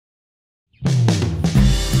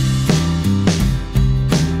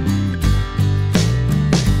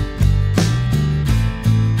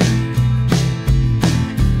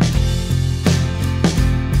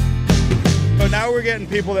we're getting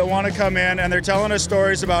people that want to come in and they're telling us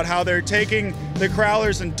stories about how they're taking the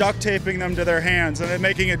crowlers and duct taping them to their hands and then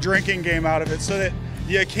making a drinking game out of it so that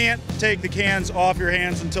you can't take the cans off your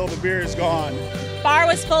hands until the beer is gone. Bar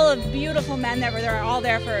was full of beautiful men that were all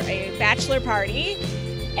there for a bachelor party,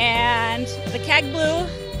 and the keg blew,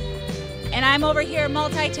 and I'm over here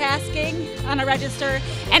multitasking on a register,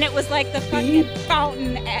 and it was like the fucking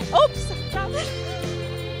fountain. Oops!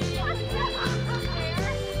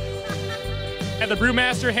 And the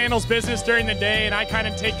brewmaster handles business during the day, and I kind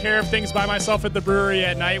of take care of things by myself at the brewery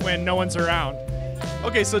at night when no one's around.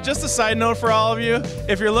 Okay, so just a side note for all of you,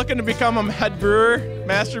 if you're looking to become a head brewer,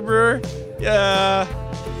 master brewer,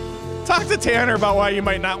 talk to Tanner about why you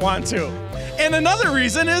might not want to. And another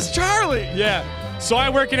reason is Charlie. Yeah, so I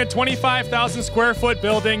work in a 25,000 square foot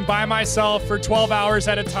building by myself for 12 hours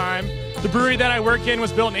at a time. The brewery that I work in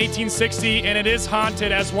was built in 1860, and it is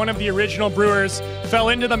haunted as one of the original brewers fell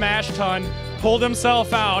into the mash tun, pulled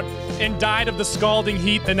himself out, and died of the scalding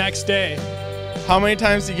heat the next day. How many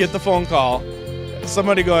times do you get the phone call?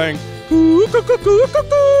 Somebody going, "Coo, coo, coo, coo, coo,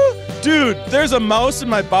 coo. Dude, there's a mouse in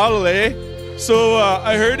my bottle, eh? So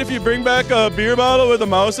I heard if you bring back a beer bottle with a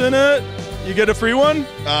mouse in it, you get a free one?"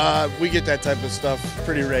 We get that type of stuff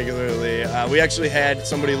pretty regularly. We actually had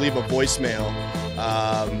somebody leave a voicemail.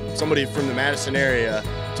 Somebody from the Madison area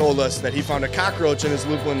told us that he found a cockroach in his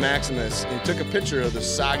Lupulin Maximus and he took a picture of the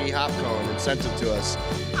soggy hop cone and sent it to us.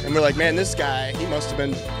 And we're like, man, this guy, he must have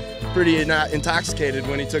been pretty intoxicated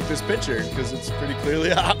when he took this picture because it's pretty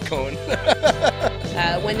clearly a hop cone.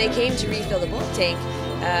 When they came to refill the bulk tank,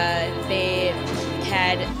 they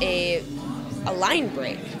had a line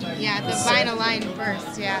break. Yeah, the vinyl line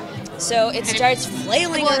burst. Yeah. So it starts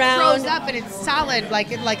flailing around. around. It throws up and it's solid, like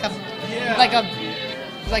a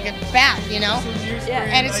bat, you know. Yeah.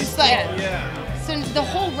 And it's just like. So the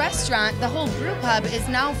whole restaurant, the whole brew pub is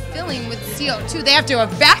now filling with CO2. They have to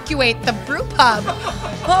evacuate the brew pub.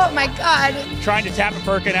 Oh my God. Trying to tap a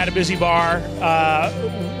perkin at a busy bar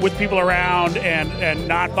with people around and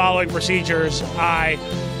not following procedures, I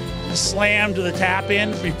slammed the tap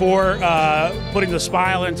in before putting the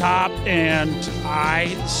spile in top, and I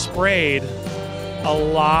sprayed a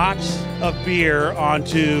lot of beer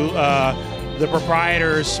onto the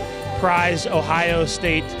proprietor's prized Ohio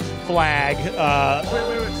State flag.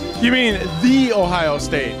 You mean the Ohio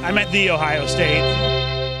State? I meant the Ohio State.